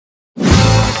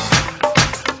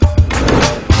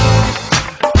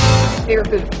Favorite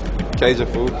food? Cajun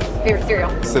food. Favorite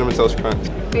cereal? Cinnamon Toast Crunch.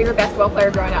 Favorite basketball player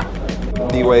growing up?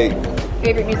 D-Wade.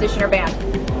 Favorite musician or band?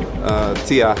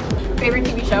 T.I. Favorite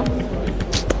TV show?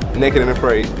 Naked and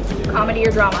Afraid. Comedy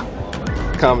or drama?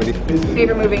 Comedy.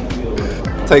 Favorite movie?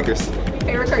 Takers.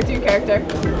 Favorite cartoon character?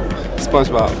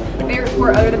 SpongeBob. Favorite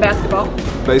sport other than basketball?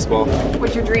 Baseball.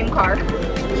 What's your dream car?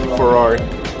 Ferrari.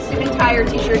 Suit and tie or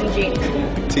t-shirt and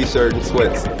jeans? T-shirt and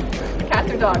sweats.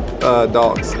 Cats or dogs?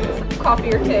 Dogs.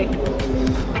 Coffee or tea?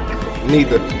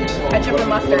 Neither. Ketchup or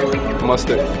mustard?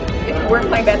 Mustard. If you weren't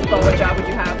playing basketball, what job would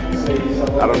you have?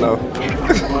 I don't know.